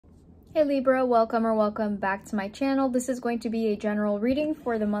Hey Libra, welcome back to my channel. This is going to be a general reading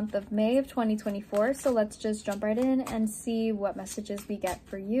for the month of May of 2024. So let's just jump right in and see what messages we get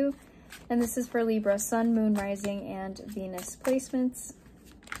for you. And this is for Libra, Sun, Moon, Rising, and Venus placements.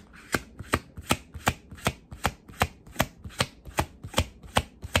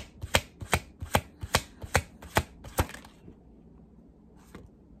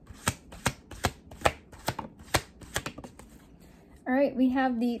 All right, we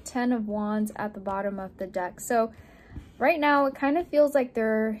have the 10 of Wands at the bottom of the deck. So right now, it kind of feels like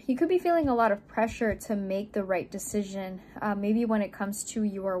you could be feeling a lot of pressure to make the right decision, maybe when it comes to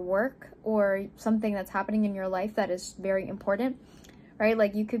your work or something that's happening in your life that is very important, right?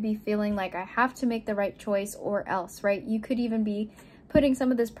 Like you could be feeling like I have to make the right choice or else, right? You could even be putting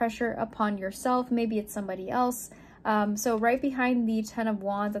some of this pressure upon yourself. Maybe it's somebody else. So right behind the 10 of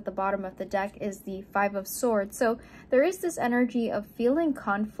Wands at the bottom of the deck is the 5 of Swords. So there is this energy of feeling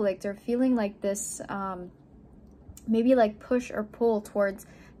conflict or feeling like this, maybe like push or pull towards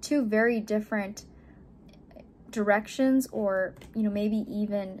two very different directions, or, you know, maybe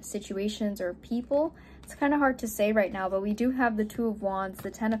even situations or people. It's kind of hard to say right now, but we do have the 2 of Wands,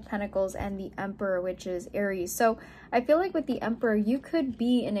 the 10 of Pentacles, and the Emperor, which is Aries. So I feel like with the Emperor, you could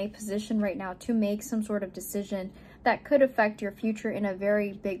be in a position right now to make some sort of decision that could affect your future in a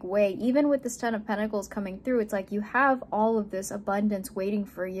very big way. Even with this 10 of Pentacles coming through, it's like you have all of this abundance waiting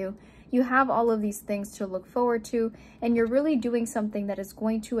for you. You have all of these things to look forward to, and you're really doing something that is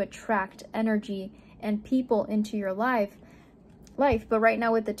going to attract energy and people into your life. But right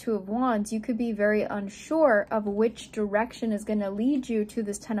now with the 2 of Wands, you could be very unsure of which direction is going to lead you to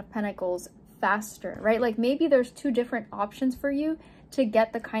this 10 of Pentacles faster, right? Like maybe there's two different options for you to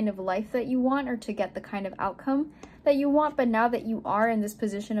get the kind of life that you want or to get the kind of outcome that you want. But now that you are in this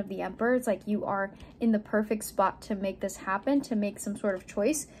position of the Emperor, it's like you are in the perfect spot to make this happen, to make some sort of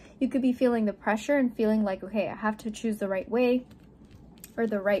choice. You could be feeling the pressure and feeling like, okay, I have to choose the right way or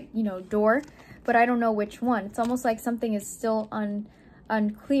the right, you know, door, but I don't know which one. It's almost like something is still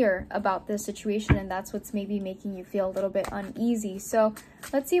unclear about this situation, and that's what's maybe making you feel a little bit uneasy. So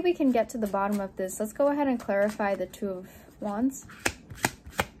let's see if we can get to the bottom of this. Let's go ahead and clarify the 2 of Wands.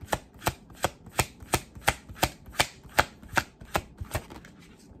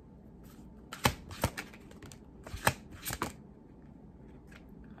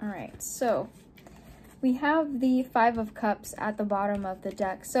 All right, so we have the 5 of Cups at the bottom of the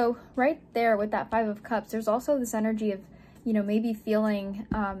deck. So right there with that 5 of Cups, there's also this energy of, you know, maybe feeling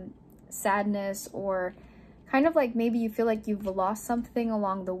sadness, or kind of like maybe you feel like you've lost something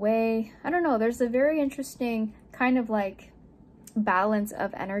along the way. I don't know. There's a very interesting kind of like balance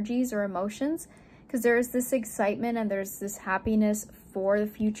of energies or emotions, because there's this excitement and there's this happiness for the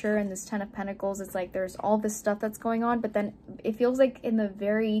future, and this 10 of Pentacles, it's like there's all this stuff that's going on, but then it feels like in the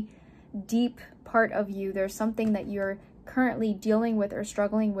very deep part of you, there's something that you're currently dealing with or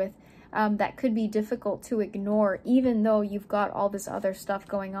struggling with that could be difficult to ignore, even though you've got all this other stuff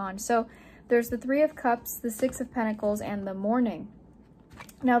going on. So there's the 3 of Cups, the 6 of Pentacles, and the Mourning.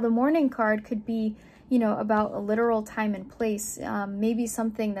 Now the Mourning card could be, you know, about a literal time and place, maybe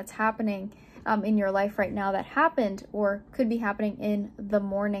something that's happening in your life right now that happened or could be happening in the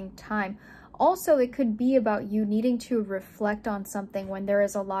morning time. Also, it could be about you needing to reflect on something when there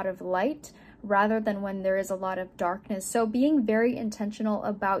is a lot of light rather than when there is a lot of darkness. So being very intentional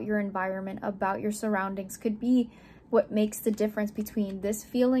about your environment, about your surroundings, could be what makes the difference between this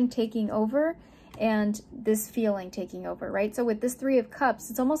feeling taking over and this feeling taking over, right? So with this 3 of Cups,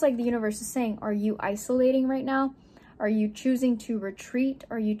 it's almost like the universe is saying, are you isolating right now? Are you choosing to retreat?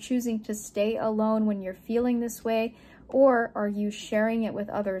 Are you choosing to stay alone when you're feeling this way? Or are you sharing it with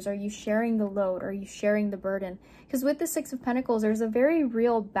others? Are you sharing the load? Are you sharing the burden? Because with the 6 of Pentacles, there's a very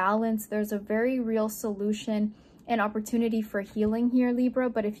real balance. There's a very real solution and opportunity for healing here, Libra.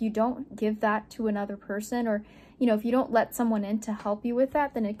 But if you don't give that to another person, or, you know, if you don't let someone in to help you with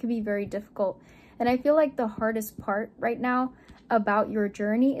that, then it could be very difficult. And I feel like the hardest part right now about your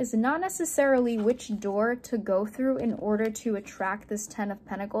journey is not necessarily which door to go through in order to attract this 10 of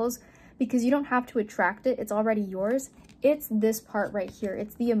Pentacles, because you don't have to attract it. It's already yours. It's this part right here.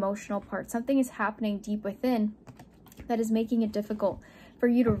 It's the emotional part. Something is happening deep within that is making it difficult for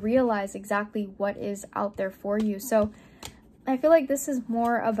you to realize exactly what is out there for you. So I feel like this is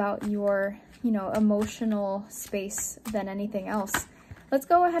more about your, you know, emotional space than anything else. Let's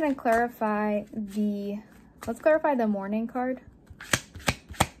go ahead and clarify the Mourning card.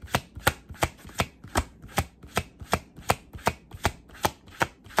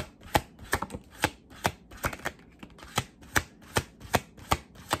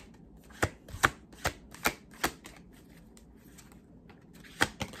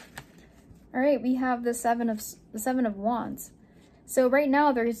 All right, we have the Seven of Wands. So right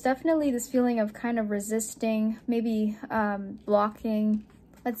now there's definitely this feeling of kind of resisting, maybe blocking.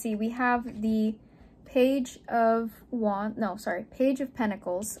 Let's see, we have the Page of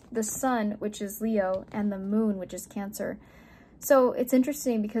Pentacles, the Sun, which is Leo, and the Moon, which is Cancer. So it's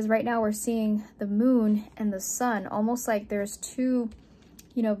interesting because right now we're seeing the Moon and the Sun, almost like there's two,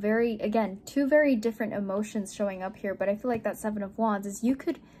 you know, two very different emotions showing up here. But I feel like that Seven of Wands is you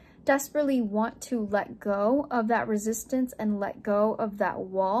could desperately want to let go of that resistance and let go of that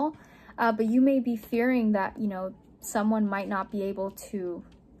wall. But you may be fearing that, you know, someone might not be able to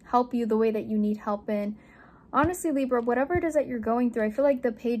help you the way that you need help in. Honestly, Libra, whatever it is that you're going through, I feel like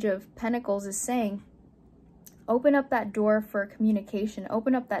the Page of Pentacles is saying, open up that door for communication,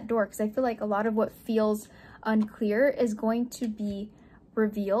 open up that door, because I feel like a lot of what feels unclear is going to be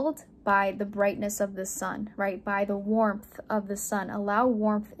revealed by the brightness of the sun, right? By the warmth of the sun. Allow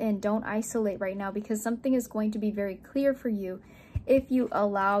warmth in. Don't isolate right now, because something is going to be very clear for you if you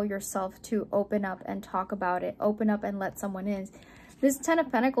allow yourself to open up and talk about it, open up and let someone in. This Ten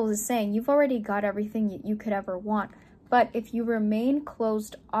of Pentacles is saying you've already got everything you could ever want, but if you remain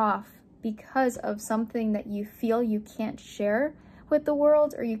closed off because of something that you feel you can't share with the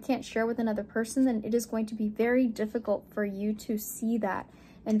world or you can't share with another person, then it is going to be very difficult for you to see that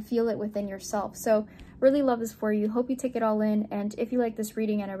and feel it within yourself. So really love this for you. Hope you take it all in. And if you like this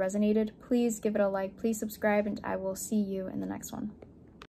reading and it resonated, please give it a like, please subscribe, and I will see you in the next one.